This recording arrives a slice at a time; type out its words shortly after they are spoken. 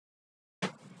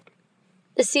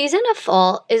The season of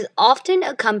fall is often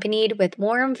accompanied with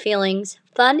warm feelings,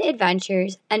 fun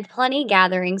adventures, and plenty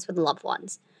gatherings with loved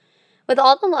ones. With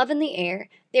all the love in the air,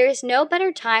 there is no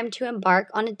better time to embark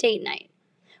on a date night.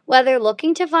 Whether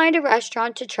looking to find a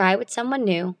restaurant to try with someone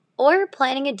new or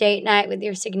planning a date night with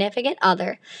your significant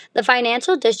other, the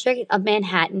financial district of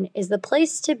Manhattan is the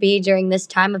place to be during this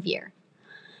time of year.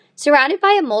 Surrounded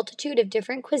by a multitude of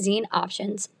different cuisine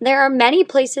options, there are many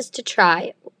places to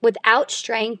try without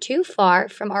straying too far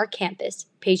from our campus,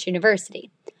 Pace University.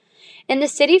 In the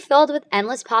city filled with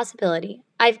endless possibility,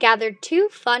 I've gathered two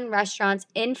fun restaurants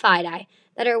in Fidei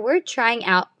that are worth trying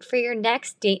out for your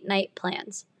next date night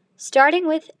plans, starting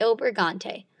with Il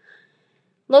Brigante.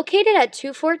 Located at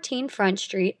 214 Front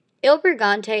Street, Il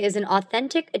Brigante is an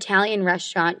authentic Italian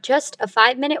restaurant just a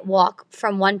 5-minute walk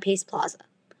from One Pace Plaza.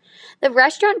 The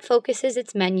restaurant focuses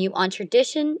its menu on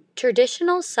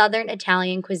traditional Southern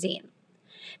Italian cuisine.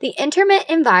 The intimate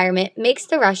environment makes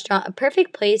the restaurant a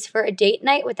perfect place for a date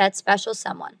night with that special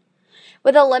someone.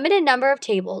 With a limited number of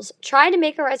tables, try to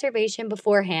make a reservation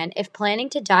beforehand if planning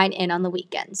to dine in on the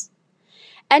weekends.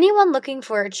 Anyone looking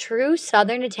for a true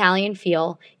Southern Italian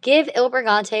feel, give Il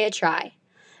Brigante a try.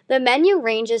 The menu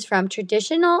ranges from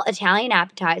traditional Italian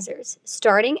appetizers,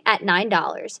 starting at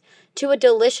 $9, to a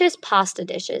delicious pasta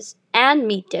dishes and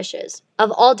meat dishes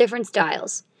of all different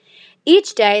styles.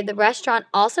 Each day, the restaurant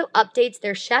also updates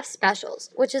their chef specials,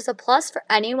 which is a plus for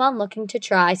anyone looking to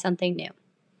try something new.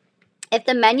 If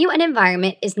the menu and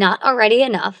environment is not already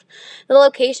enough, the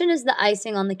location is the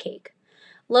icing on the cake.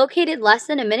 Located less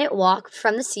than a minute walk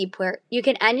from the seaport, you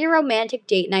can end your romantic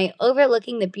date night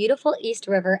overlooking the beautiful East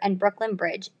River and Brooklyn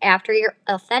Bridge after your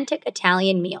authentic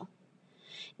Italian meal.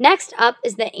 Next up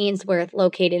is the Ainsworth,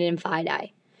 located in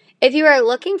Fidei. If you are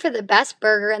looking for the best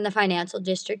burger in the financial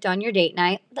district on your date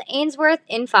night, the Ainsworth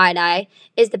in Fidei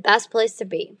is the best place to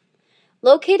be.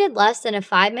 Located less than a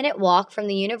 5-minute walk from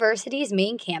the university's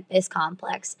main campus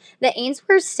complex, the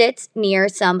Ainsworth sits near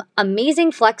some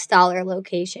amazing Flex Dollar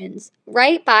locations,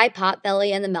 right by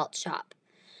Potbelly and the Melt Shop.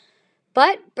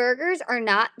 But burgers are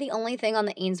not the only thing on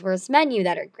the Ainsworth's menu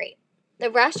that are great.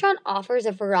 The restaurant offers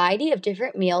a variety of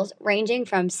different meals ranging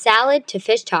from salad to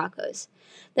fish tacos.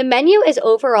 The menu is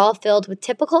overall filled with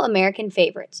typical American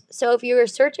favorites, so if you are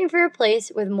searching for a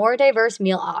place with more diverse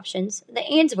meal options, the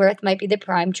Ainsworth might be the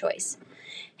prime choice.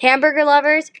 Hamburger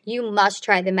lovers, you must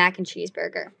try the mac and cheese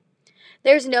burger.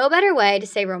 There's no better way to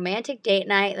say romantic date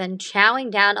night than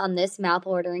chowing down on this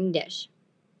mouth-watering dish.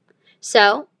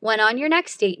 So, when on your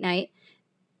next date night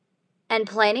and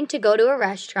planning to go to a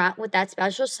restaurant with that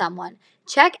special someone,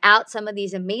 check out some of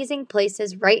these amazing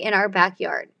places right in our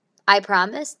backyard. I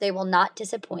promise they will not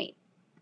disappoint.